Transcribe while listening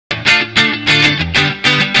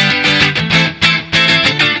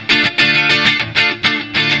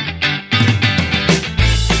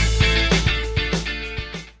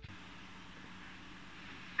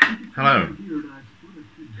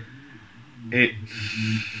It's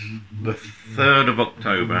the 3rd of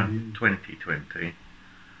October 2020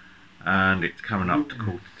 and it's coming up to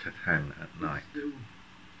 10:15 at night.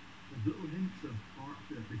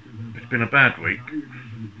 It's been a bad week.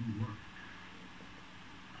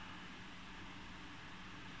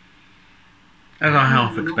 As I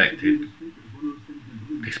half expected,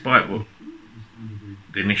 despite what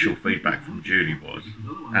the initial feedback from Julie was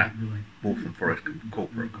at Waltham Forest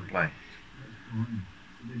Corporate Complaints,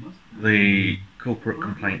 the Corporate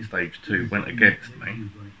Complaint Stage 2 went against me.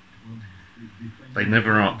 They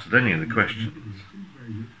never answered any of the questions.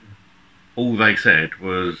 All they said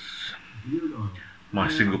was my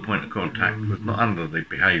single point of contact was not under the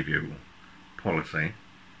behavioural policy.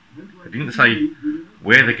 They didn't say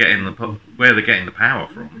where they're getting the power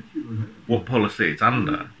from, what policy it's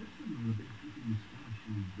under,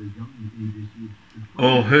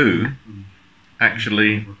 or who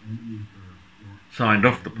actually signed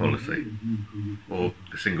off the policy or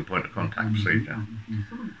the single point of contact procedure.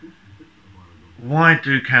 Why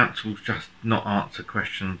do councils just not answer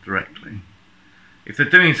questions directly? If they're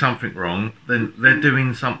doing something wrong, then they're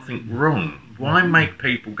doing something wrong. Why make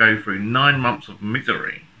people go through 9 months of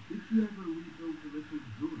misery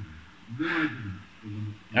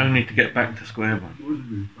only to get back to square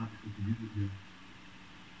one?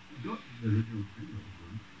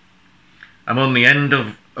 I'm on the end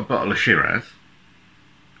of a bottle of Shiraz,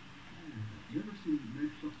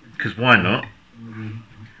 because why not?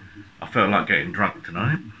 I felt like getting drunk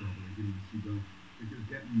tonight.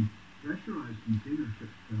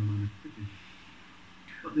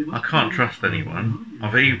 I can't trust anyone.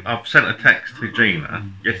 I've sent a text to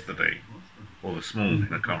Gina yesterday, or this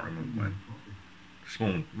morning, I can't remember when. This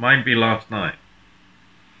morning, maybe last night,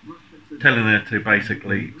 telling her to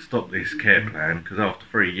basically stop this care plan, because after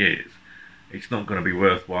 3 years, it's not going to be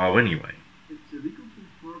worthwhile anyway.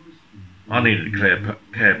 I needed a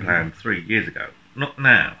care plan 3 years ago, not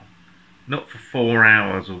now. Not for 4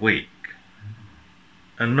 hours a week,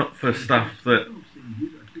 and not for stuff that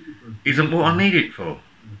isn't what I need it for.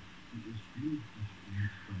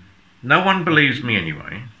 No one believes me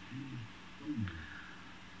anyway.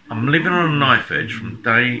 I'm living on a knife edge from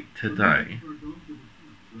day to day,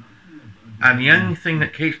 and the only thing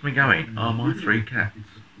that keeps me going are my 3 cats.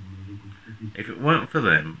 If it weren't for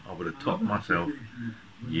them, I would have topped myself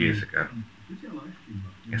years ago,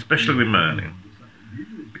 especially with Merlin,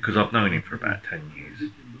 because I've known him for about 10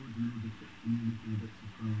 years.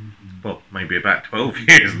 Well, maybe about 12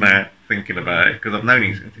 years now, thinking about it, because I've known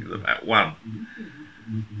him since he was about 1.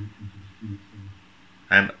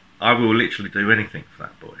 And I will literally do anything for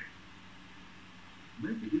that boy.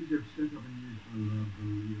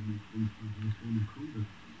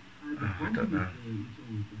 Oh, I don't know.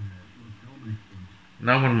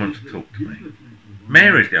 No one wants to talk to me.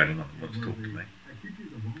 Mary's the only one that wants to talk to me.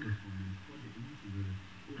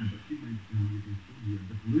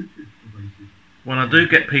 When I do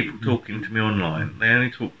get people talking to me online, they only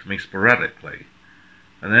talk to me sporadically,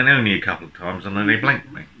 and then only a couple of times, and then they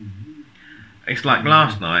blank me. It's like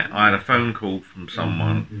last night, I had a phone call from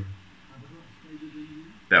someone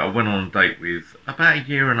that I went on a date with about 1.5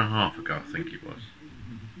 years ago, I think it was.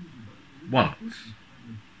 Once.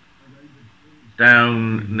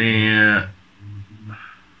 Down near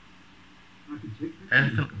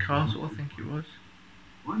Elephant Castle, I think it was.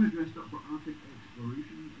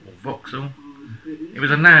 Or Vauxhall. It was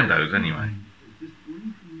a Nando's anyway.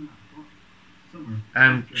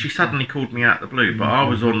 And she suddenly called me out of the blue, but I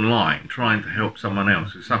was online trying to help someone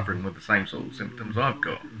else who's suffering with the same sort of symptoms I've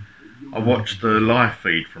got. I watched the live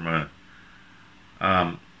feed from her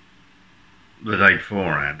the day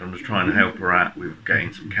beforehand and was trying to help her out with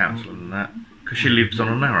getting some counselling and that, because she lives on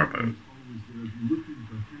a narrowboat.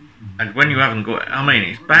 And when you haven't got, I mean,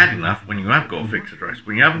 it's bad enough when you have got a fixed address.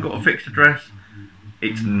 When you haven't got a fixed address,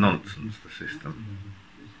 it's nonsense, the system.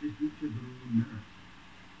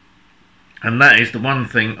 And that is the one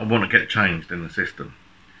thing I want to get changed in the system.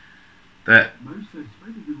 That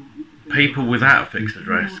people without a fixed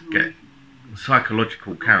address get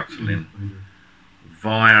psychological counselling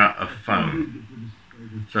via a phone.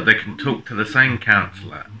 So they can talk to the same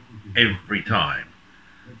counsellor every time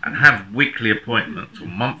and have weekly appointments or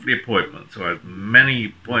monthly appointments or as many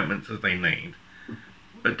appointments as they need,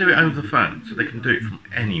 but do it over the phone so they can do it from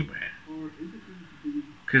anywhere.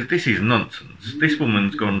 Because this is nonsense. This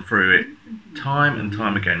woman's gone through it time and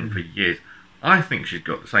time again for years. I think she's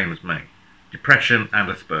got the same as me. Depression and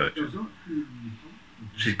Asperger's.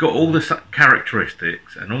 She's got all the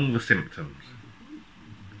characteristics and all the symptoms.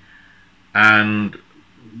 And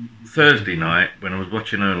Thursday night, when I was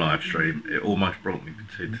watching her live stream, it almost brought me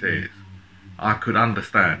to tears. I could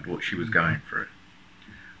understand what she was going through.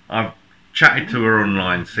 I've chatted to her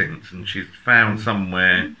online since, and she's found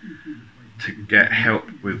somewhere to get help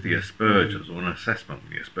with the Asperger's, or an assessment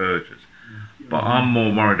with the Asperger's. But I'm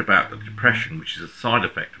more worried about the depression, which is a side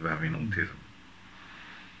effect of having autism.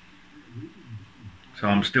 So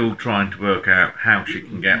I'm still trying to work out how she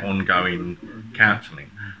can get ongoing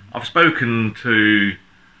counselling. I've spoken to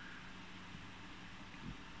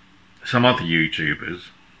some other YouTubers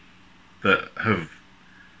that have,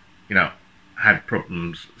 had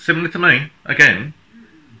problems similar to me. Again,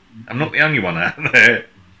 I'm not the only one out there.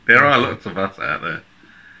 There are lots of us out there.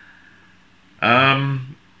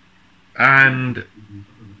 And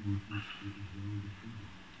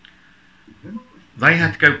they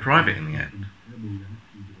had to go private in the end,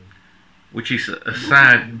 which is a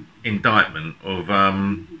sad indictment of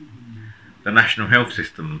the national health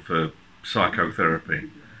system for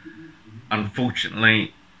psychotherapy.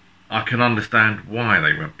 Unfortunately, I can understand why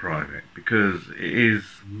they went private, because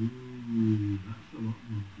it's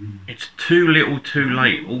too little too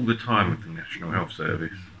late all the time with the National Health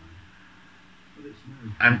Service.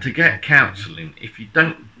 And to get counselling, if you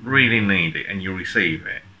don't really need it and you receive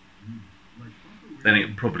it, then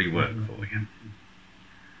it'll probably work for you.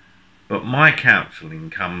 But my counselling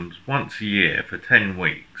comes once a year for 10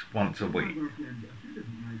 weeks, once a week.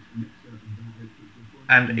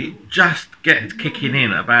 And it just gets kicking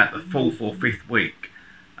in about the 4th or 5th week,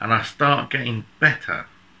 and I start getting better.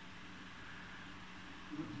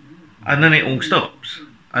 And then it all stops,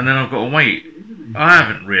 and then I've got to wait. I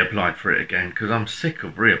haven't reapplied for it again because I'm sick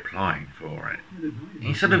of reapplying for it.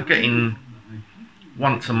 Instead of getting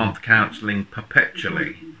once a month counselling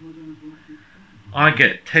perpetually, I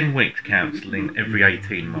get 10 weeks counselling every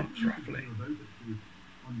 18 months roughly.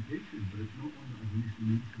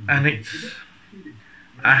 And it's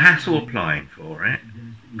a hassle applying for it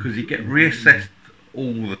because you get reassessed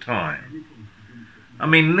all the time. I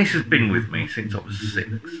mean, this has been with me since I was 6,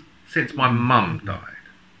 since my mum died.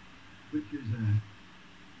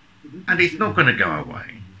 And it's not going to go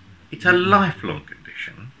away. It's a lifelong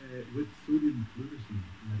condition.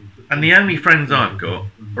 And the only friends I've got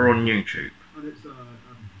are on YouTube.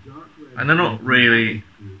 And they're not really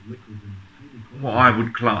what I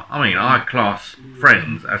would class. I mean, I class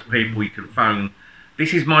friends as people you can phone.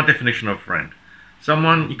 This is my definition of friend.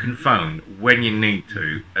 Someone you can phone when you need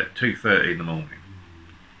to at 2:30 in the morning.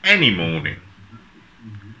 Any morning.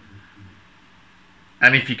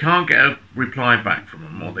 And if you can't get a reply back from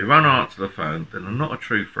them, or they won't answer the phone, then they're not a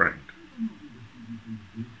true friend.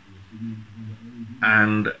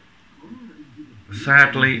 And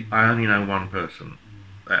sadly, I only know one person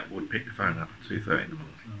that would pick the phone up at 2:30 in the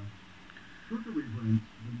morning.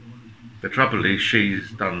 The trouble is, she's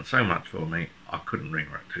done so much for me, I couldn't ring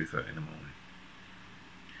her at 2:30 in the morning.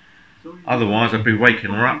 Otherwise, I'd be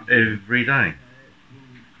waking her up every day.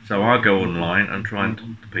 So I go online and try and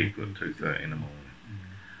talk to people at 2:30 in the morning.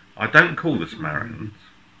 I don't call the Samaritans,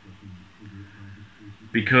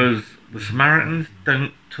 because the Samaritans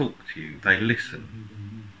don't talk to you, they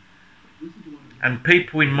listen. And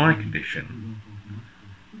people in my condition,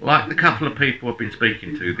 like the couple of people I've been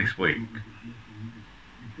speaking to this week,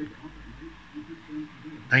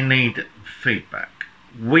 they need feedback.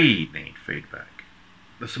 We need feedback.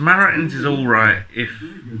 The Samaritans is alright if...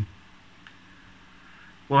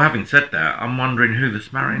 Well, having said that, I'm wondering who the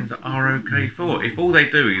Samaritans are okay for. If all they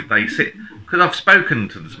do is they sit... Because I've spoken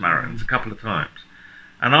to the Samaritans a couple of times,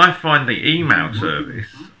 and I find the email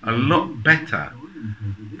service a lot better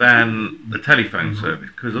than the telephone service.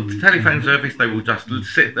 Because of the telephone service, they will just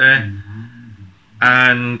sit there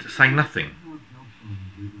and say nothing.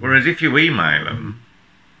 Whereas if you email them,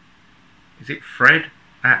 is it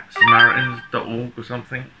fred@samaritans.org or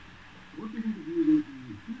something?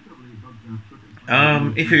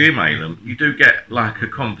 If you email them, you do get like a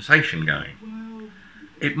conversation going.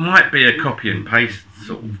 It might be a copy and paste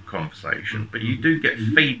sort of conversation, but you do get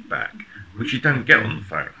feedback, which you don't get on the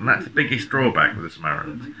phone. And that's the biggest drawback with the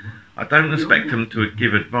Samaritans. I don't expect them to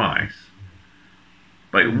give advice,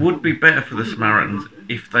 but it would be better for the Samaritans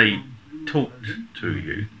if they talked to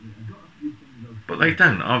you. But they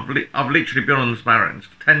don't. I've literally been on the Samaritans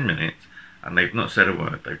for 10 minutes and they've not said a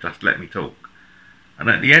word. They've just let me talk. And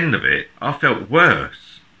at the end of it, I felt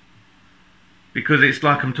worse, because it's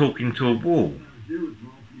like I'm talking to a wall.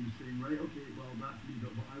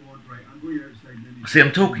 See,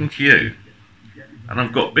 I'm talking to you, and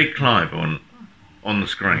I've got Big Clive on the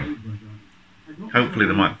screen. Hopefully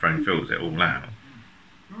the microphone fills it all out,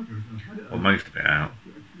 or most of it out.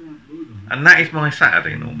 And that is my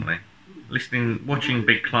Saturday normally. Watching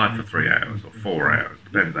Big Clive for 3 hours or 4 hours,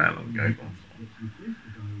 depends how long it goes on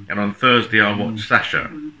for. And on Thursday I watched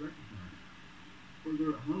Sasha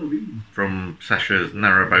from Sasha's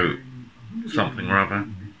Narrowboat something or other.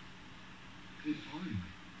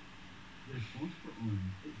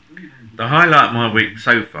 The highlight of my week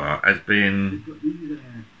so far has been...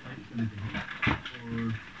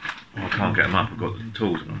 I can't get them up, I've got the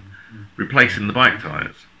tools on. Replacing the bike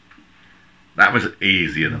tyres. That was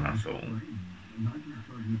easier than I thought.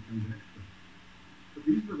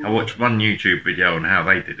 I watched one YouTube video on how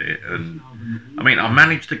they did it, and I mean, I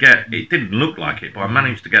managed to get, it didn't look like it, but I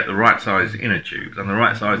managed to get the right size inner tubes and the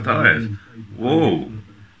right size tyres. Whoa,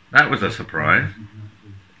 that was a surprise.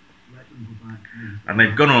 And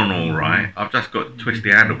they've gone on all right. I've just got to twist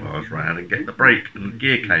the handlebars round and get the brake and the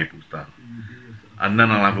gear cables done. And then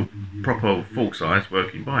I'll have a proper full-size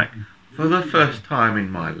working bike for the first time in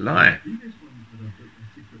my life.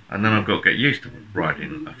 And then I've got to get used to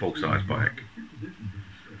riding a full-size bike.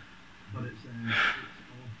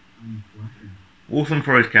 Waltham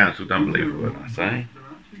Forest Council don't believe a word I say.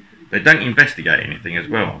 They don't investigate anything as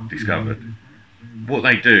well, I've discovered. What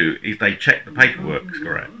they do is they check the paperwork's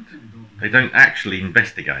correct. They don't actually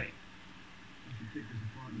investigate.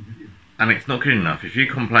 And it's not good enough. If you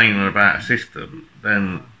complain about a system,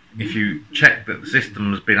 then if you check that the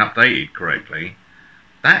system has been updated correctly,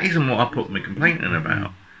 that isn't what I put my complaint in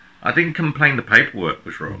about. I didn't complain the paperwork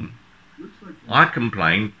was wrong. I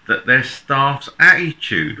complained that their staff's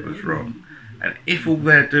attitude was wrong. And if all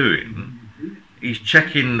they're doing is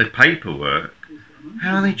checking the paperwork,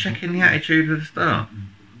 how are they checking the attitude of the staff?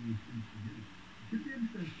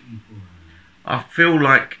 I feel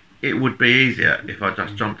like it would be easier if I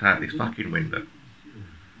just jumped out this fucking window.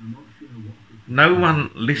 No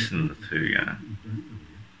one listens to you.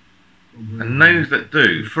 And those that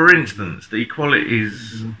do, for instance, the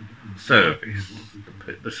Equalities Service,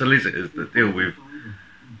 the solicitors that deal with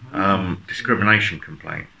discrimination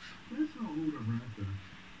complaints,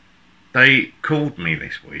 they called me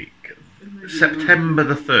this week. September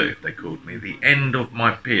the 3rd they called me, the end of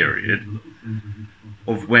my period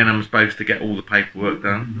of when I'm supposed to get all the paperwork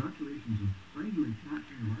done.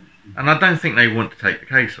 And I don't think they want to take the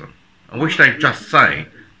case on. I wish they'd just say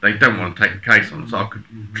they don't want to take the case on so I could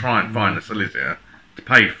try and find a solicitor to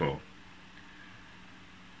pay for.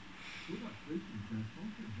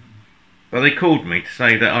 But they called me to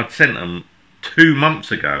say that I'd sent them 2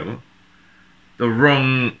 months ago the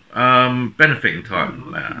wrong benefit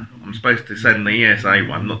entitlement letter. I'm supposed to send the ESA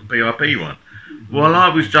one, not the PRP one. Well, I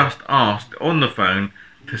was just asked on the phone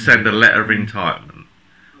to send a letter of entitlement.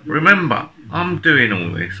 Remember, I'm doing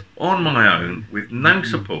all this on my own with no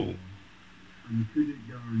support. And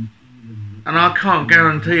I can't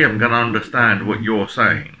guarantee I'm going to understand what you're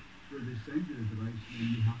saying.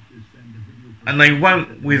 And they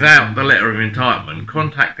won't, without the letter of entitlement,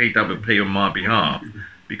 contact EWP on my behalf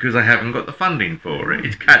because they haven't got the funding for it.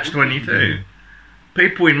 It's catch-22.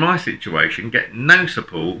 People in my situation get no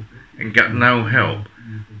support and get no help.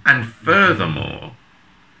 And furthermore,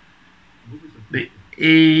 the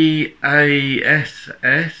EASS,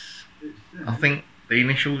 I think the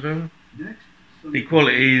initials are, the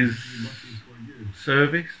Equalities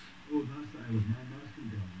Service,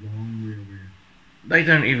 they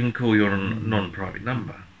don't even call your non-private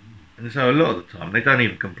number. And so a lot of the time they don't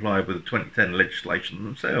even comply with the 2010 legislation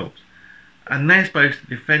themselves. And they're supposed to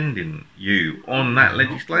be defending you on that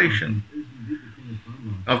legislation.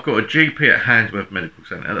 I've got a GP at Handsworth Medical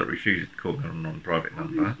Centre that refuses to call me on a non-private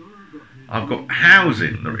number. I've got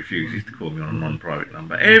housing that refuses to call me on a non-private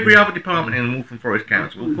number. Every other department in the Waltham Forest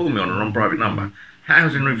Council will call me on a non-private number.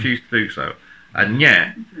 Housing refused to do so. And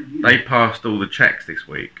yet, they passed all the checks this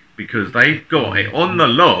week because they've got it on the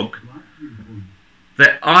log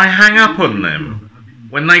that I hang up on them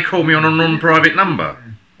when they call me on a non-private number.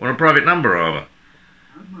 On a private number, rather.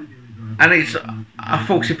 And it's a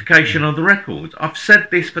falsification of the records. I've said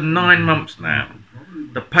this for 9 months now.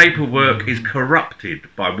 The paperwork is corrupted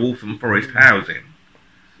by Waltham Forest Housing.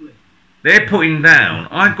 They're putting down,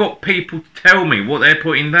 I've got people to tell me what they're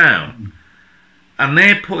putting down. And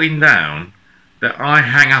they're putting down that I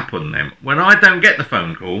hang up on them. When I don't get the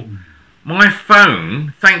phone call, my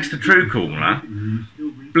phone, thanks to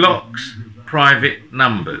Truecaller, blocks private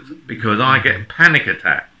numbers because I get panic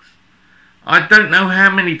attacks. I don't know how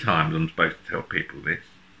many times I'm supposed to tell people this.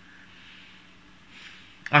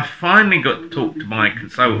 I finally got to talk to my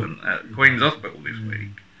consultant at Queen's Hospital this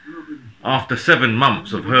week. After 7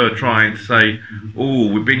 months of her trying to say, oh,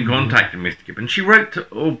 we've been contacting Mr. Gibbons. She wrote to,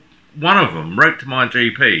 or one of them wrote to my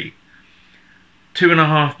GP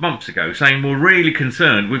 2.5 months ago saying, we're really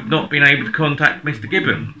concerned we've not been able to contact Mr.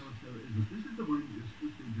 Gibbons.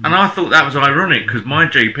 And I thought that was ironic because my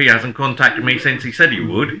GP hasn't contacted me since he said he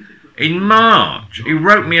would. In March. He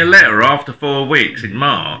wrote me a letter after 4 weeks in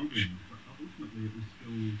March.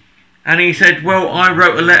 And he said, well, I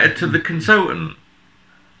wrote a letter to the consultant.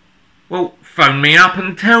 Well, phone me up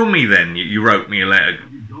and tell me then you wrote me a letter.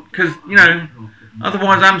 Because, you know,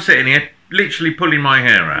 otherwise I'm sitting here literally pulling my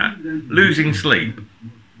hair out, losing sleep.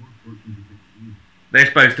 They're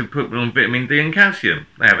supposed to put me on vitamin D and calcium.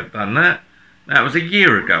 They haven't done that. That was a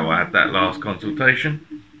year ago I had that last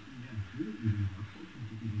consultation.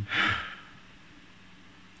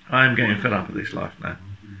 I am getting fed up with this life now.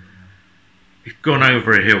 It's gone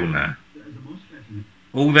over a hill now.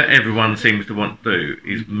 All that everyone seems to want to do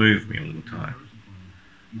is move me all the time.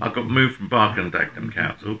 I got moved from Barking and Dagenham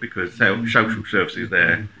Council because social services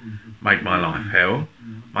there made my life hell.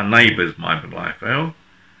 My neighbours made my life hell.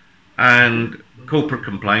 And corporate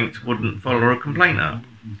complaints wouldn't follow a complaint up.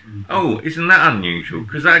 Oh, isn't that unusual?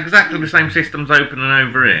 Because exactly the same system's opening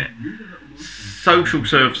over here. Social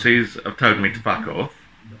services have told me to fuck off.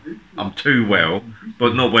 I'm too well,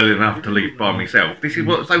 but not well enough to leave by myself. This is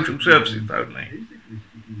what social services told me.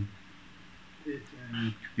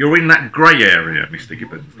 You're in that grey area, Mr.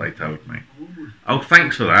 Gibbons, they told me. Oh,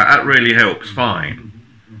 thanks for that. That really helps. Fine.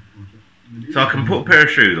 So I can put a pair of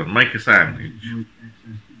shoes on, make a sandwich.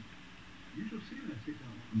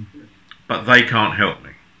 But they can't help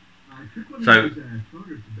me. So,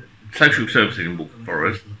 social services in Waltham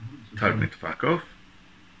Forest told me to fuck off.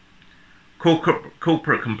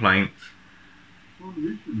 Corporate complaints.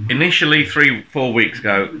 Initially, 3-4 weeks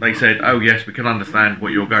ago, they said, oh yes, we can understand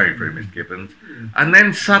what you're going through, Mr. Gibbons. And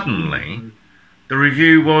then suddenly, the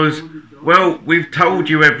review was, well, we've told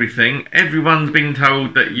you everything. Everyone's been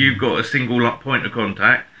told that you've got a single point of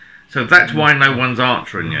contact. So that's why no one's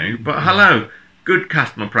answering you. But hello, good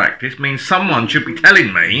customer practice means someone should be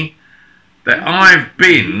telling me that I've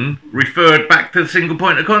been referred back to the single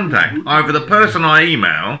point of contact. Either the person I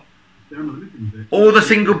email or the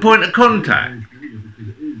single point of contact.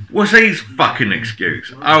 What's his fucking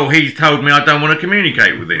excuse? Oh, he's told me I don't want to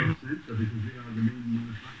communicate with him.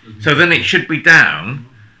 So then it should be down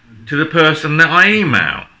to the person that I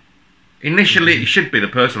email. Initially it should be the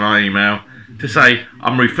person I email to say,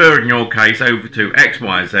 I'm referring your case over to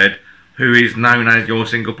XYZ, who is known as your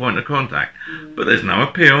single point of contact. But there's no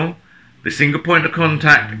appeal. The single point of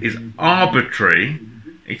contact is arbitrary.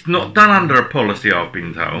 It's not done under a policy, I've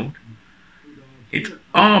been told. It's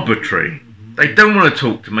arbitrary. They don't want to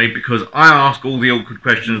talk to me because I ask all the awkward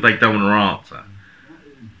questions they don't want to answer.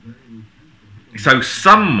 So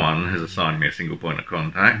someone has assigned me a single point of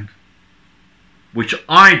contact, which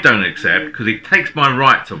I don't accept because it takes my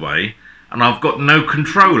rights away and I've got no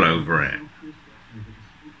control over it.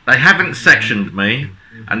 They haven't sectioned me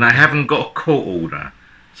and they haven't got a court order.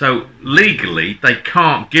 So legally they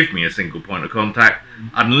can't give me a single point of contact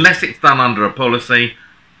unless it's done under a policy,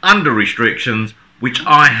 under restrictions, which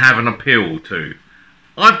I have an appeal to.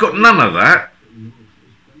 I've got none of that.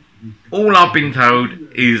 All I've been told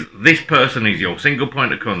is this person is your single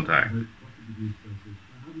point of contact.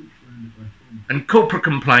 And corporate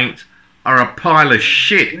complaints are a pile of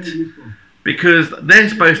shit because they're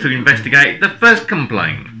supposed to investigate the first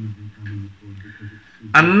complaint.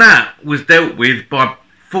 And that was dealt with by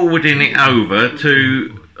forwarding it over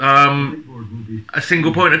to a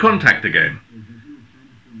single point of contact again.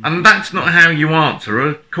 And that's not how you answer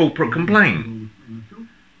a corporate complaint.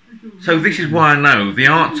 So this is why I know the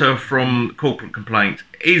answer from corporate complaints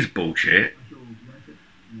is bullshit.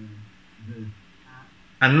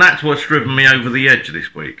 And that's what's driven me over the edge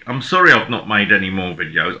this week. I'm sorry I've not made any more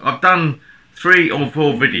videos. I've done 3 or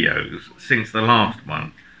 4 videos since the last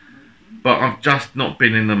one. But I've just not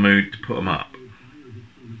been in the mood to put them up.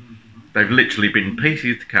 They've literally been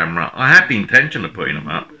pieces to camera. I had the intention of putting them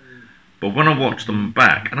up. But when I watch them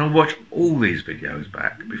back, and I watch all these videos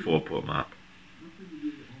back before I put them up,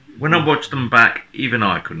 when I watched them back, even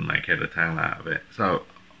I couldn't make head or tail out of it. So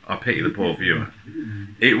I pity the poor viewer.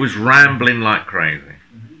 It was rambling like crazy.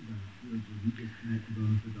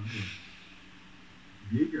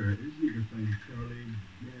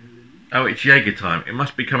 Oh, it's Jaeger time. It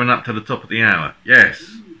must be coming up to the top of the hour.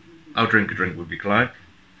 Yes. I'll drink a drink with you, Clive.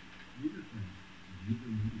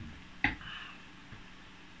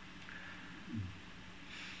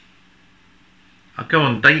 I go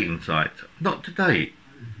on dating sites, not to date,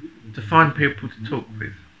 to find people to talk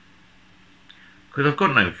with. Because I've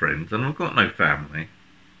got no friends and I've got no family.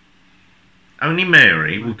 Only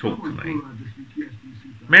Mary will talk to me.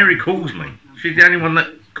 Mary calls me. She's the only one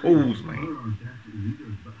that calls me.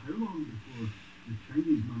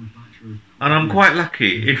 And I'm quite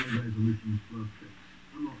lucky if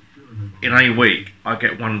in a week, I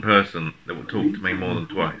get one person that will talk to me more than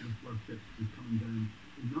twice.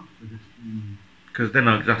 Because then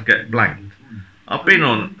I just get blanked. I've been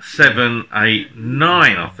on 7, 8,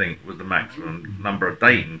 9, I think, was the maximum number of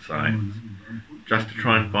dating sites, just to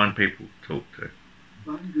try and find people to talk to.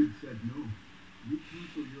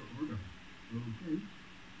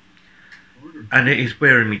 And it is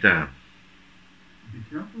wearing me down.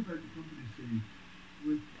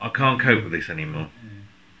 I can't cope with this anymore.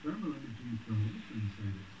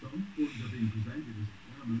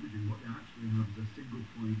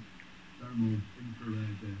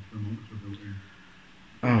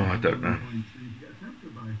 Oh, I don't know.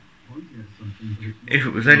 If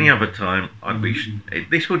it was any other time,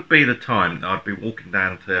 this would be the time that I'd be walking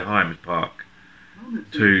down to Hymes Park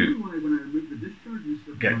to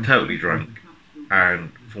get totally drunk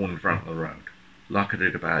and fall in front of the road, like I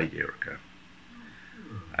did about a year ago.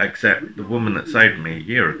 Except the woman that saved me a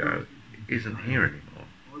year ago isn't here anymore.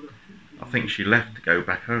 I think she left to go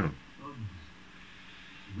back home.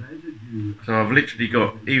 So I've literally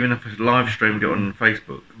got, even if I live streamed it on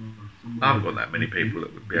Facebook, I haven't got that many people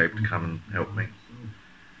that would be able to come and help me.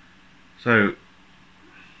 So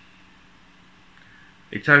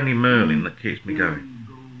it's only Merlin that keeps me going.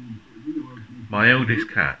 My eldest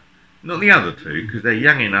cat. Not the other two, because they're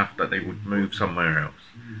young enough that they would move somewhere else.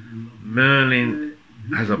 Merlin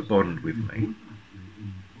has a bond with me.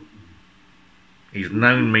 He's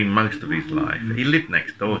known me most of his life. He lived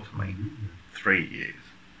next door to me 3 years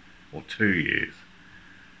or 2 years,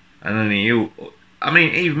 and then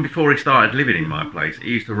even before he started living in my place,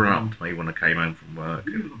 he used to run up to me when I came home from work,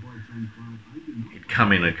 and he'd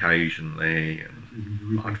come in occasionally,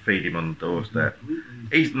 and I'd feed him on the doorstep.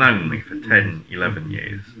 He's known me for 10, 11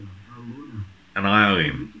 years, and I owe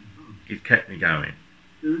him. He's kept me going.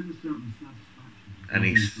 And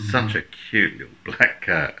he's such a cute little black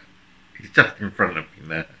cat. He's just in front of me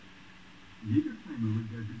there.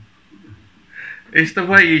 It's the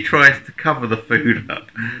way he tries to cover the food up.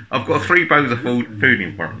 I've got 3 bowls of food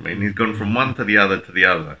in front of me, and he's gone from one to the other to the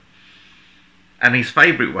other. And his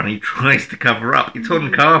favourite one he tries to cover up. It's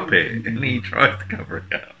on carpet, and he tries to cover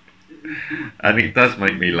it up. And it does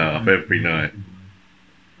make me laugh every night.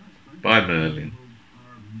 Bye, Merlin.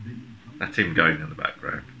 That's him going in the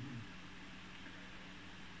background.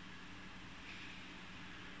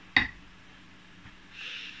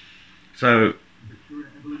 So,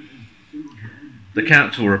 the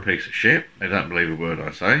council are a piece of shit. They don't believe a word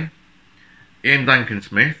I say. Ian Duncan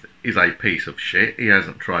Smith is a piece of shit. He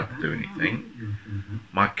hasn't tried to do anything.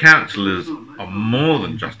 My councillors are more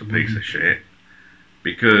than just a piece of shit,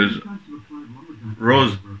 because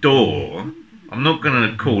Ros Dorr, I'm not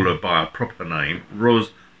going to call her by a proper name,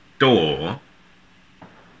 Ros Dorr,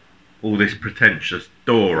 all this pretentious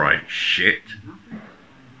Dorite shit,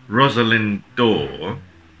 Rosalind Dorr,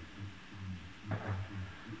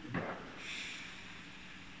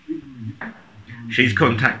 she's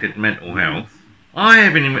contacted mental health. I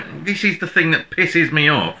haven't even, this is the thing that pisses me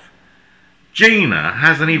off. Gina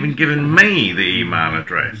hasn't even given me the email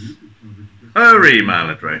address. Her email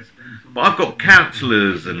address. But I've got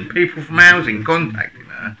counsellors and people from housing contacting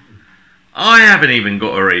her. I haven't even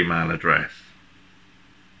got her email address.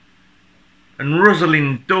 And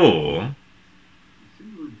Rosalind Dorr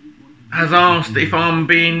has asked if I'm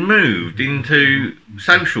being moved into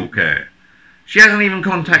social care. She hasn't even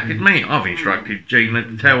contacted me. I've instructed Gina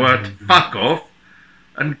to tell her to fuck off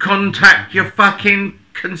and contact your fucking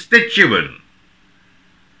constituent.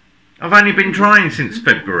 I've only been trying since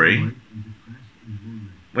February,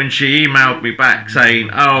 when she emailed me back saying,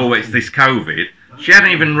 oh, it's this COVID. She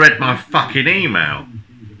hadn't even read my fucking email.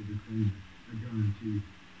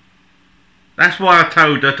 That's why I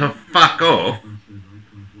told her to fuck off.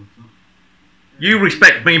 You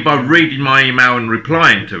respect me by reading my email and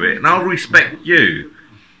replying to it, and I'll respect you.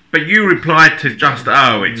 But you replied to just,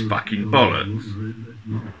 oh, it's fucking bollocks.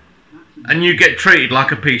 And you get treated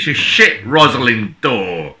like a piece of shit, Rosalind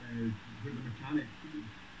Dorr.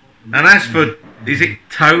 And as for, is it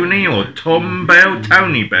Tony or Tom Bell?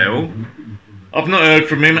 Tony Bell? I've not heard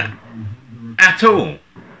from him at all.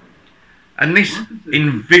 And this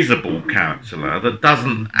invisible counsellor that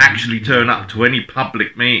doesn't actually turn up to any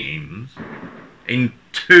public meetings, in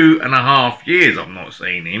 2.5 years I've not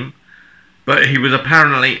seen him, but he was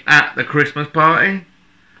apparently at the Christmas party.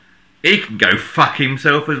 He can go fuck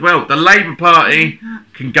himself as well. The Labour Party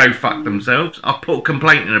can go fuck themselves. I've put a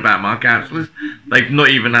complaint in about my councillors. They've not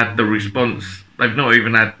even had the response. They've not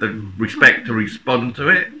even had the respect to respond to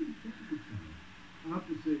it.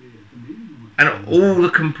 And all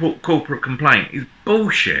the corporate complaint is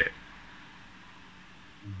bullshit.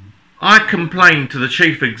 I complained to the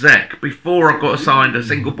chief exec before I got assigned a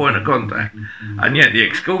single point of contact, and yet the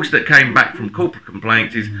excuse that came back from corporate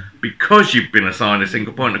complaints is because you've been assigned a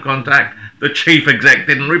single point of contact, the chief exec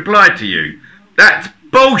didn't reply to you. That's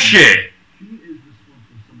bullshit!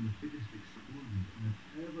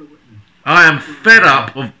 I am fed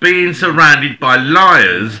up of being surrounded by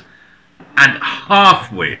liars and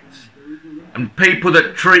half-wits and people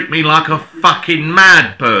that treat me like a fucking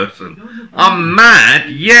mad person. I'm mad,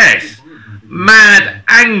 yes. Mad,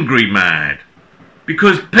 angry mad.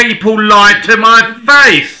 Because people lied to my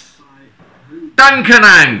face. Duncan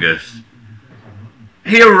Angus.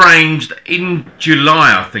 He arranged in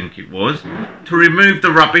July, I think it was, to remove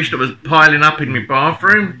the rubbish that was piling up in my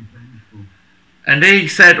bathroom. And he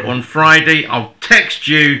said on Friday, I'll text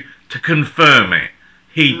you to confirm it.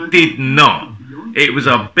 He did not. It was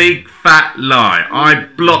a big fat lie. I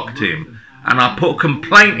blocked him and I put a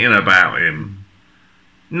complaint in about him.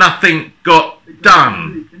 Nothing got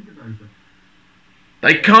done.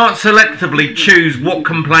 They can't selectively choose what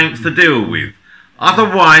complaints to deal with.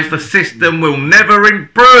 Otherwise the system will never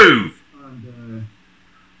improve.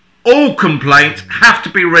 All complaints have to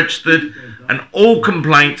be registered and all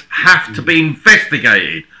complaints have to be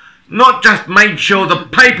investigated. Not just made sure the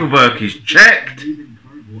paperwork is checked.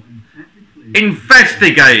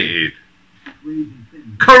 Investigated.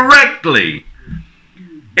 Correctly.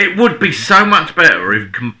 It would be so much better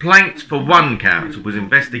if complaints for one council was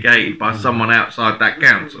investigated by someone outside that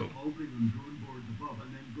council.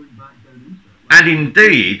 And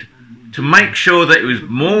indeed, to make sure that it was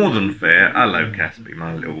more than fair, hello Caspi,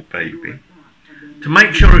 my little baby, to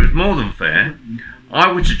make sure it was more than fair,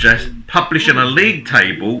 I would suggest publishing a league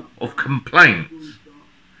table of complaints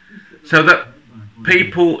so that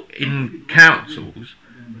people in councils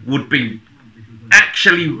would be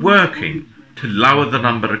actually working to lower the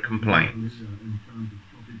number of complaints.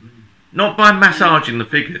 Not by massaging the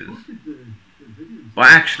figures, by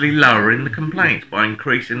actually lowering the complaints, by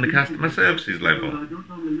increasing the customer services level.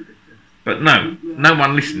 But no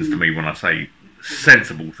one listens to me when I say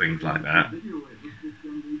sensible things like that.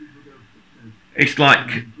 It's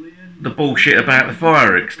like the bullshit about the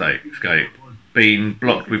fire escape being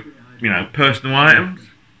blocked with, personal items.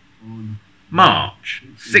 March,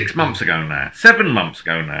 6 months ago now, 7 months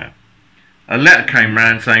ago now, a letter came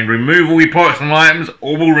round saying remove all your personal items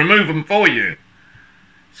or we'll remove them for you.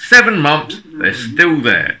 7 months, they're still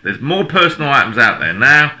there. There's more personal items out there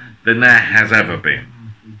now than there has ever been.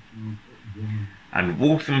 And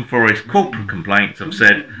Waltham Forest corporate complaints have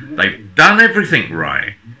said they've done everything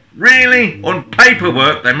right. Really? On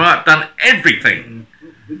paperwork they might have done everything.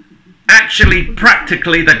 Actually,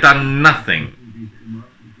 practically they've done nothing.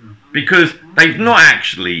 Because they've not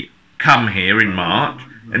actually come here in March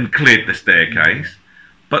and cleared the staircase,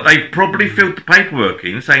 but they've probably filled the paperwork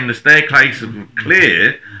in saying the staircase was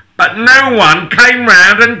clear, but no one came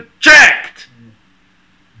round and checked.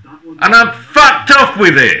 And I'm fucked off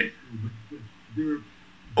with it.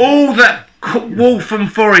 All that Waltham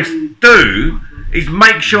Forest do is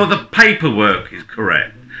make sure the paperwork is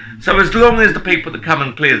correct. So as long as the people that come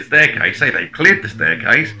and clear the staircase say they cleared the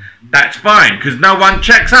staircase, that's fine, because no one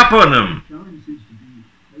checks up on them.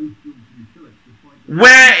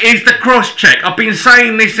 Where is the cross-check? I've been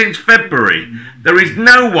saying this since February. There is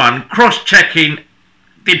no one cross-checking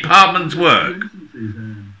departments' work.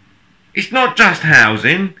 It's not just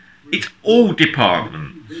housing, it's all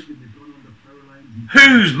departments.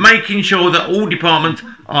 Who's making sure that all departments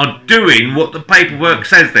are doing what the paperwork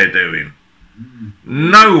says they're doing?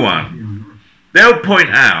 No one. They'll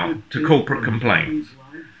point out to corporate complaints,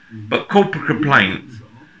 but corporate complaints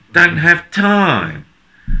don't have time.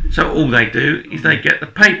 So all they do is they get the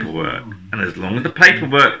paperwork, and as long as the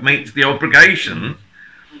paperwork meets the obligations,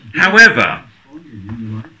 however,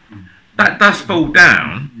 that does fall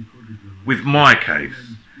down with my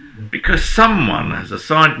case, because someone has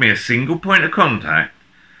assigned me a single point of contact,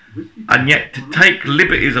 and yet to take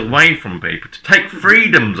liberties away from people, to take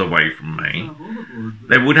freedoms away from me,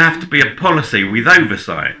 there would have to be a policy with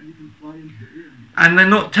oversight. And they're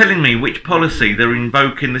not telling me which policy they're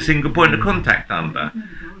invoking the single point of contact under.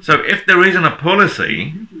 So if there isn't a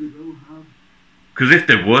policy, because if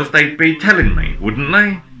there was, they'd be telling me, wouldn't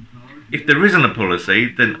they? If there isn't a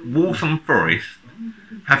policy, then Waltham Forest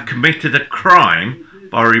have committed a crime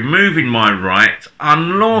by removing my rights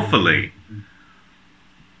unlawfully.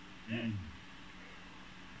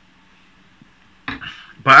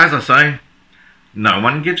 But as I say, no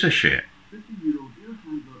one gives a shit.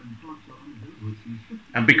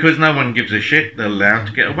 And because no one gives a shit, they're allowed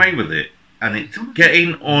to get away with it. And it's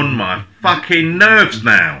getting on my fucking nerves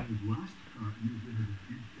now.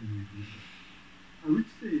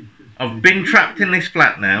 I've been trapped in this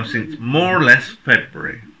flat now since more or less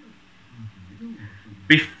February.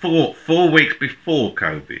 4 weeks before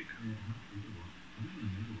COVID.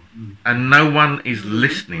 And no one is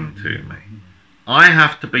listening to me. I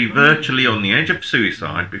have to be virtually on the edge of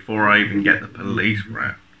suicide before I even get the police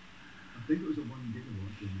round.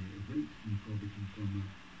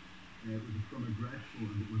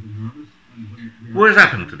 What has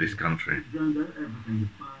happened to this country?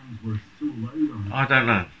 I don't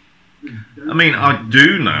know. I mean, I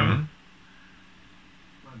do know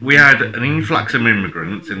we had an influx of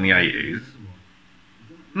immigrants in the 80s.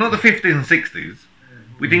 Not the 50s and 60s.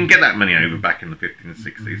 We didn't get that many over back in the 50s and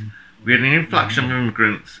 60s. We had an influx of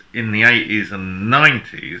immigrants in the 80s and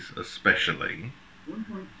 90s especially.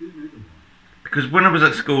 Because when I was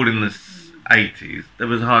at school in the 80s, there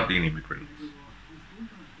was hardly any immigrants.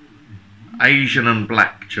 Asian and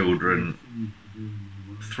black children,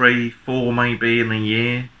 3, 4 maybe in a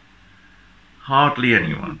year. Hardly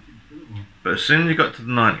anyone. But as soon as you got to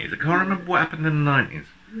the 90s, I can't remember what happened in the 90s.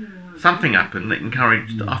 Something happened that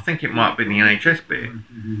encouraged, I think it might have been the NHS bit,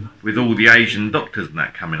 with all the Asian doctors and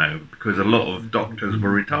that coming over, because a lot of doctors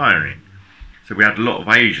were retiring. So we had a lot of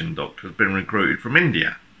Asian doctors being recruited from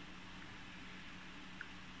India.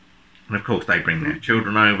 And of course they bring their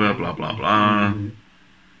children over, blah blah blah.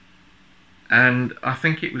 And I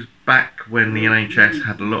think it was back when the NHS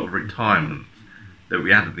had a lot of retirements that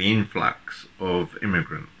we had the influx of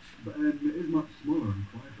immigrants. But it is much smaller and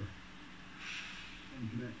quieter.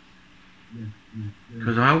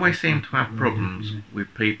 Because I always seem to have problems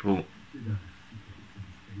with people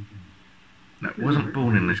that wasn't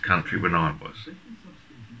born in this country when I was.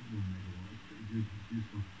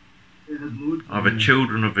 Either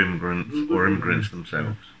children of immigrants or immigrants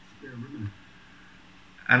themselves.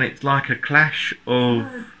 And it's like a clash of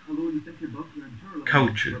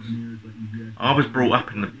cultures. I was brought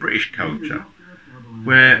up in the British culture,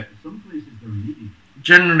 where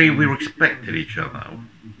generally we respected each other,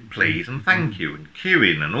 please and thank you, and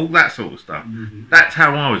queuing and all that sort of stuff. That's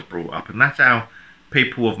how I was brought up, and that's how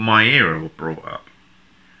people of my era were brought up.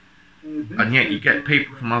 And yet you get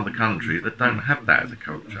people from other countries that don't have that as a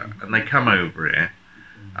culture, and they come over here,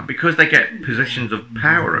 and because they get positions of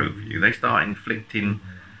power over you, they start inflicting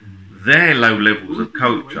their low levels of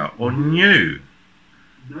culture on you,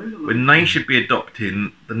 when they should be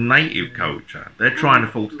adopting the native culture. They're trying to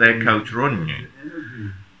force their culture on you,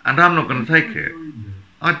 and I'm not going to take it.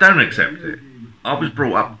 I don't accept it. I was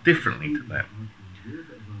brought up differently to them.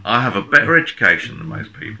 I have a better education than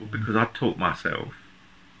most people because I taught myself.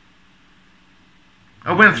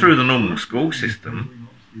 I went through the normal school system,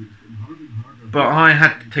 but I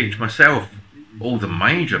had to teach myself all the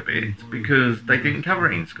major bits because they didn't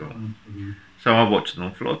cover it in school. So I watched an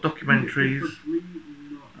awful lot of documentaries,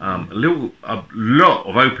 a lot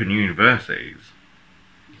of open universities.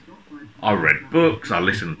 I read books, I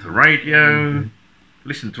listened to radio.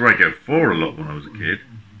 Listened to Radio 4 a lot when I was a kid.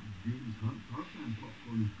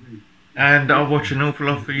 And I watch an awful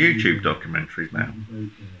lot of YouTube documentaries now.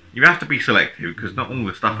 You have to be selective because not all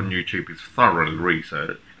the stuff on YouTube is thoroughly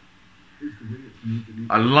researched.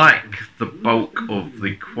 I like the bulk of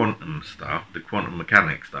the quantum stuff, the quantum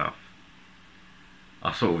mechanics stuff.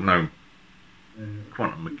 I sort of know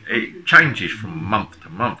it changes from month to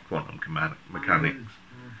month, quantum mechanics.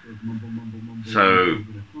 So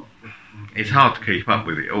it's hard to keep up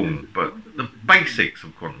with it all, but the basics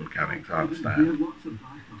of quantum mechanics I understand.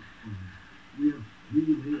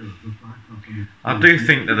 I do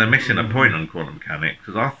think that they're missing a point on quantum mechanics,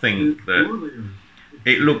 because I think that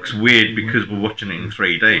it looks weird because we're watching it in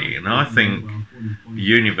 3D, and I think the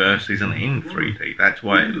universe isn't in 3D. That's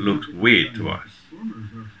why it looks weird to us.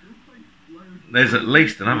 There's at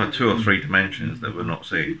least another 2 or 3 dimensions that we're not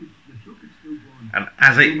seeing. And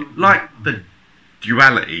as it, like the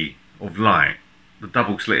duality of light, the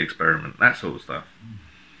double slit experiment, that sort of stuff.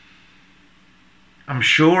 I'm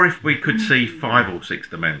sure if we could see 5 or 6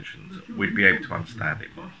 dimensions, we'd be able to understand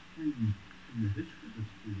it more.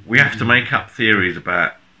 We have to make up theories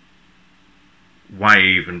about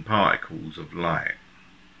wave and particles of light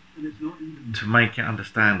to make it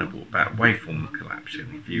understandable about waveform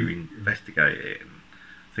collapsing if you investigate it and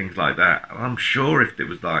things like that. And I'm sure if it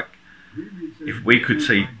was like, if we could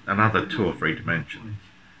see another 2 or 3 dimensions,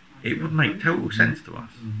 it would make total sense to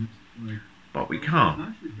us. But we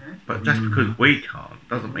can't. But just because we can't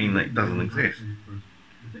doesn't mean that it doesn't exist.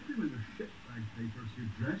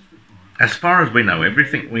 As far as we know,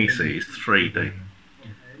 everything we see is 3D.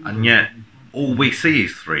 And yet all we see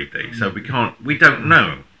is 3D, so we don't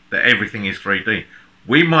know that everything is 3D.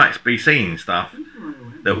 We might be seeing stuff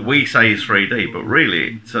that we say is 3D, but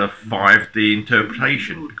really it's a 5D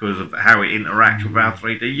interpretation because of how it interacts with our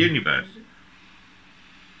 3D universe.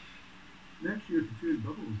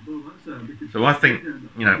 So I think,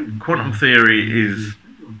 you know, quantum theory is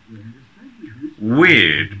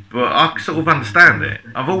weird, but I sort of understand it.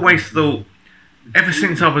 I've always thought, ever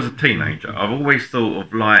since I was a teenager, I've always thought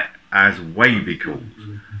of light as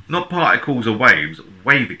wavicles. Not particles or waves,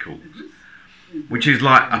 wavicles. Which is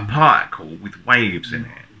like a particle with waves in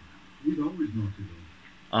it.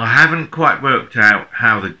 I haven't quite worked out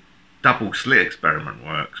how the double slit experiment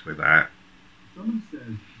works with that.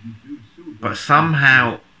 But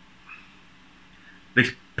somehow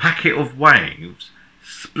this packet of waves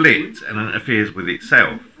splits and interferes with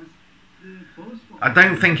itself. I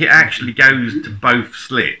don't think it actually goes to both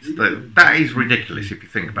slits. That is ridiculous if you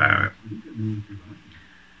think about it.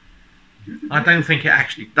 I don't think it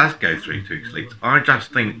actually does go through two slits. I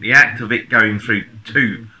just think the act of it going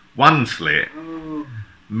through one slit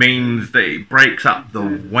means that it breaks up the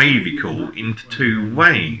wavicle into two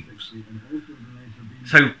waves.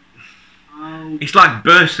 So it's like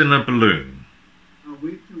bursting a balloon,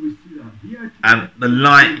 and the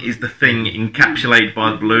light is the thing encapsulated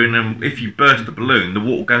by the balloon, and if you burst the balloon, the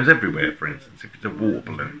water goes everywhere, for instance, if it's a water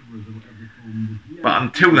balloon. But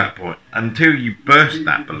until that point, until you burst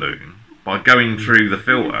that balloon by going through the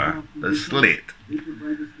filter, the slit,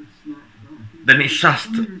 then it's just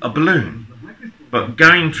a balloon. But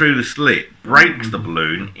going through the slit breaks the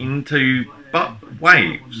balloon into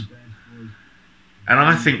waves. And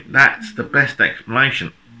I think that's the best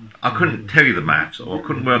explanation. I couldn't tell you the maths, or I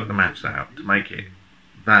couldn't work the maths out to make it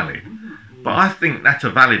valid. But I think that's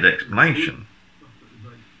a valid explanation.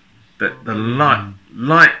 That the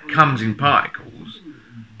light comes in particles,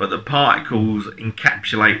 but the particles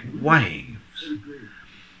encapsulate waves.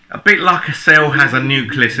 A bit like a cell has a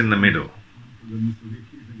nucleus in the middle.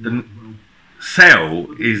 The cell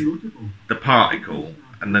is the particle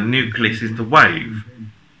and the nucleus is the wave.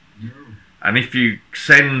 And if you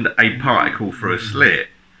send a particle through a slit,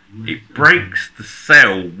 it breaks the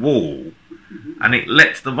cell wall and it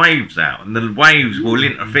lets the waves out, and the waves will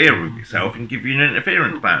interfere with itself and give you an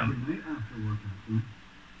interference band.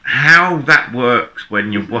 How that works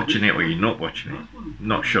when you're watching it or you're not watching it,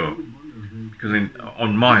 not sure. Because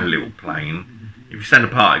on my little plane, if you send a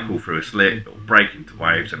particle through a slit, it'll break into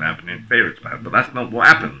waves and have an interference band, but that's not what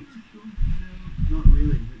happens.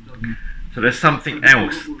 So there's something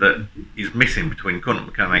else that is missing between quantum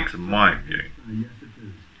mechanics and my view.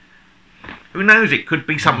 Who knows, it could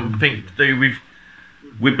be something to do with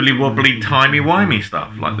wibbly wobbly timey wimey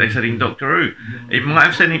stuff like they said in Doctor Who. It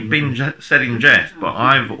might have been said in jest, but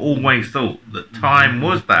I've always thought that time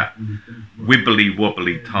was that wibbly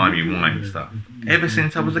wobbly timey wimey stuff ever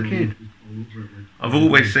since I was a kid. I've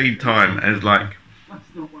always seen time as like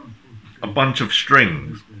a bunch of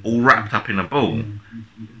strings all wrapped up in a ball,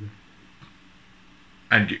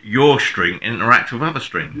 and your string interacts with other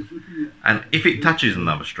strings, and if it touches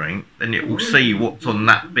another string, then it will see what's on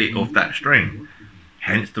that bit of that string.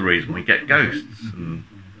 Hence the reason we get ghosts and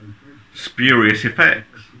spurious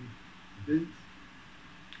effects.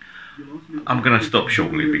 I'm going to stop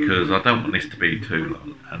shortly because I don't want this to be too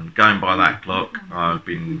long, and going by that clock I've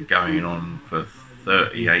been going on for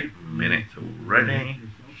 38 minutes already.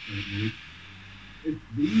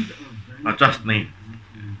 I just need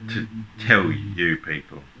to tell you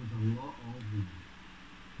people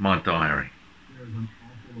my diary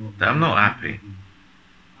that I'm not happy.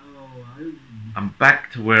 I'm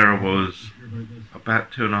back to where I was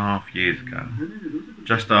about 2.5 years ago,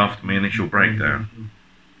 just after my initial breakdown,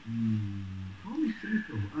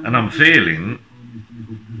 and I'm feeling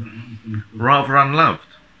rather unloved.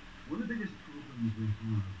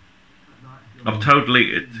 I've told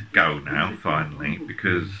Lita to go now, finally,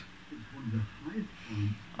 because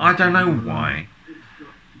I don't know why.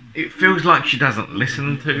 It feels like she doesn't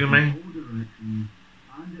listen to me,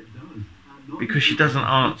 because she doesn't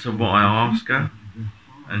answer what I ask her,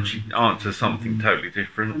 and she answers something totally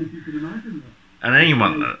different. And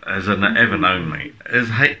anyone that has ever known me has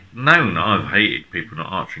known I've hated people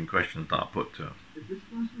not answering questions that I put to them.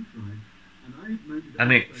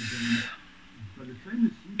 And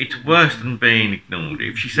it's worse than being ignored.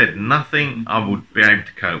 If she said nothing, I would be able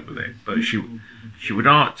to cope with it, but she would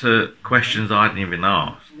answer questions I hadn't even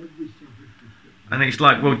asked. And it's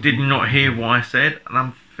like, well, did you not hear what I said? And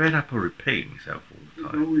I'm fed up of repeating myself all the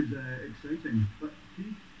time.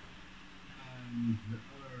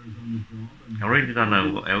 I really don't know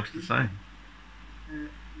what else to say.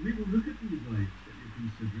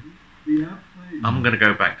 I'm going to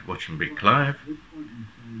go back to watching Big Clive.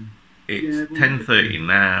 It's 10:30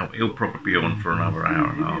 now. He'll probably be on for another hour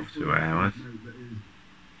and a half, 2 hours.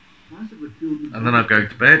 And then I'll go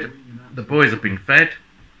to bed. The boys have been fed.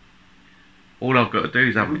 All I've got to do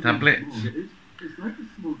is have my tablets.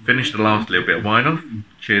 Finish the last little bit of wine off.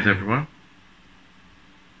 Cheers, everyone.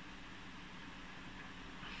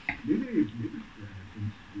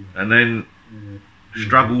 And then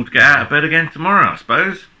struggle to get out of bed again tomorrow, I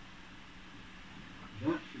suppose.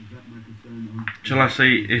 Shall I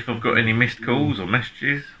see if I've got any missed calls or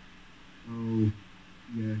messages? Oh,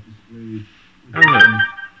 yeah, displayed. Oh look,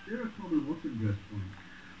 They're a common watering dress point.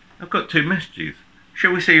 I've got 2 messages.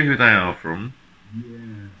 Shall we see who they are from?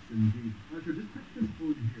 Yes, indeed. Actually, just pick this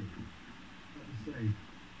phone here. At the side.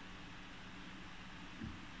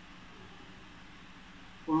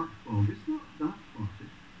 Fart fog. It's not that farty.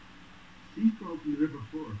 Sea frog from the River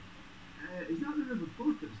Forth. Is that the River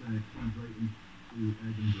Forth that's comes right into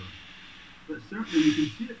Edinburgh? But certainly you can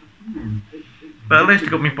see it appearing. But at least I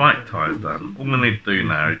got my bike tyres done. All I need to do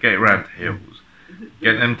now is get around the hills,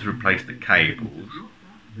 get them to replace the cables.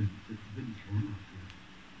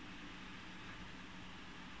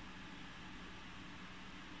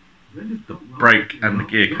 The brake and the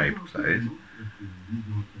gear cables, that is.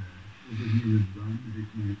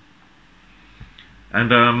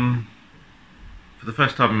 And for the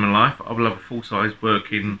first time in my life, I will have a full-size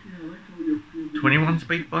working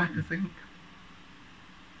 21-speed bike, I think.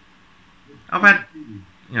 I've had,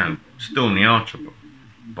 Storm the Archer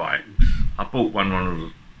bikes. I bought one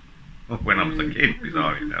when I was a kid,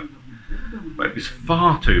 bizarrely enough. But it was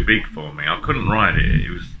far too big for me. I couldn't ride it. It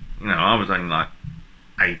was, I was only like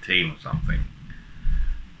 18 or something.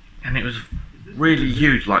 And it was really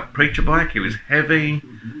huge, like preacher bike. It was heavy.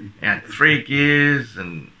 It had 3 gears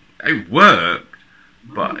and it worked,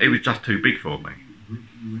 but it was just too big for me.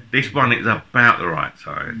 This one is about the right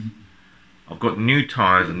size. I've got new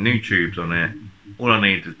tyres and new tubes on it. All I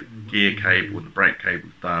need is the gear cable and the brake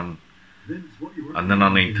cable's done. And then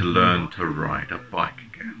I need to learn to ride a bike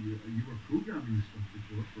again.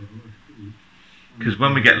 Because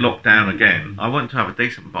when we get locked down again, I want to have a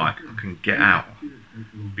decent bike I can get out.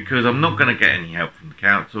 Because I'm not going to get any help from the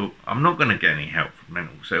council. I'm not going to get any help from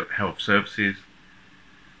mental health services.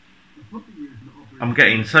 I'm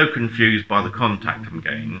getting so confused by the contact I'm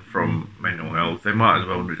getting from mental health, they might as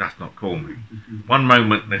well just not call me. One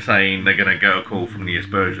moment they're saying they're going to get a call from the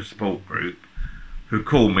Asperger support group, who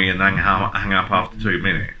call me and then hang up after 2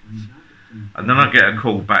 minutes. And then I get a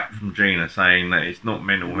call back from Gina saying that it's not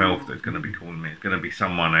mental health that's going to be calling me, it's going to be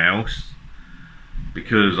someone else.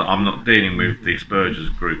 Because I'm not dealing with the Asperger's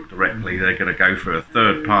group directly, they're going to go for a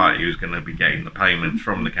third party who's going to be getting the payments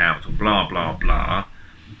from the council, blah blah blah.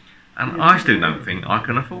 And I still don't think I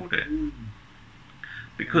can afford it.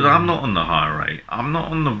 Because I'm not on the higher rate, I'm not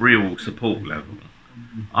on the real support level.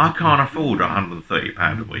 I can't afford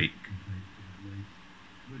 £130 a week.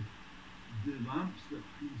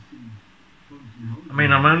 I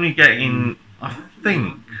mean, I'm only getting, I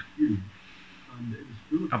think,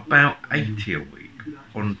 about 80 a week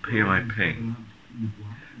on PIP.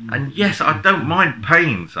 And yes, I don't mind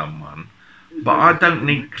paying someone, but I don't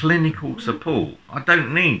need clinical support. I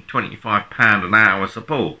don't need £25 an hour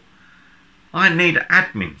support. I need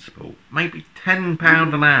admin support, maybe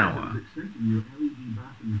 £10 an hour.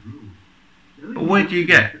 But where do you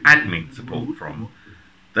get admin support from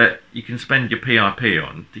that you can spend your PIP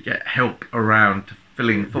on to get help around to fill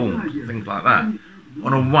in forms and things like that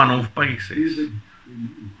on a one-off basis?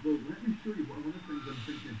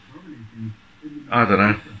 I don't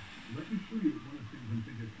know.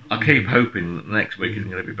 I keep hoping that the next week is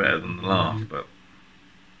going to be better than the last, but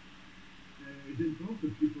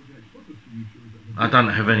I don't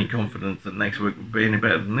have any confidence that next week will be any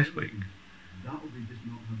better than this week.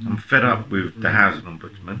 I'm fed up with the Housing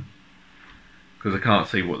Ombudsman because I can't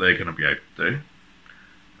see what they're going to be able to do.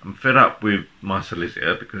 I'm fed up with my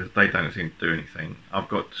solicitor because they don't seem to do anything. I've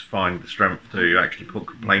got to find the strength to actually put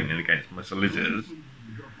complaint in against my solicitors.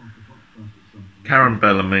 Karen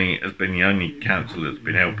Bellamy has been the only counsellor that's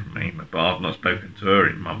been helping me, but I've not spoken to her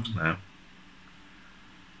in months now.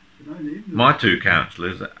 My 2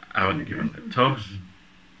 counsellors haven't given a toss.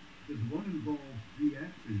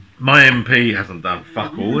 My MP hasn't done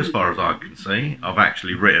fuck all as far as I can see. I've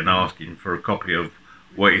actually written asking for a copy of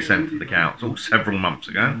what he sent to the council several months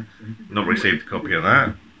ago. Not received a copy of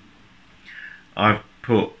that. I've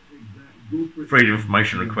put freedom of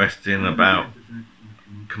information requests in about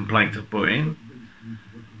complaints I've put in.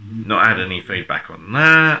 Not had any feedback on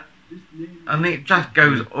that. And it just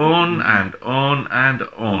goes on and on and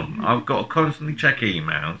on. I've got to constantly check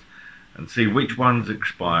emails and see which one's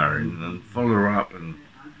expiring and follow up, and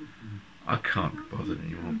I can't be bothered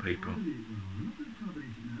anymore, people.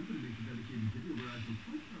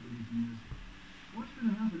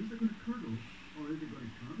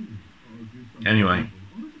 Anyway,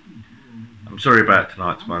 I'm sorry about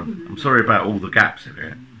tonight's one. I'm sorry about all the gaps in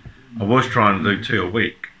it. I was trying to do 2 a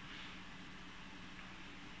week,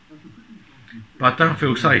 but I don't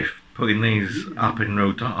feel safe putting these up in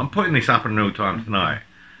real time. I'm putting this up in real time tonight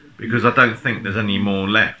because I don't think there's any more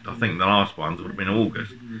left. I think the last ones would have been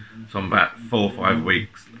August, so I'm about 4 or 5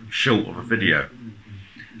 weeks short of a video.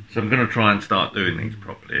 So I'm going to try and start doing these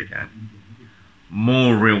properly again,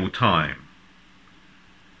 more real time.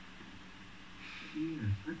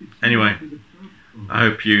 Anyway, I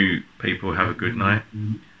hope you people have a good night,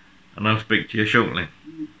 and I'll speak to you shortly.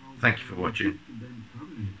 Thank you for watching.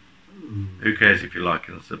 Who cares if you like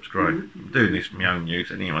and subscribe? I'm doing this for my own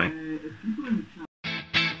use anyway.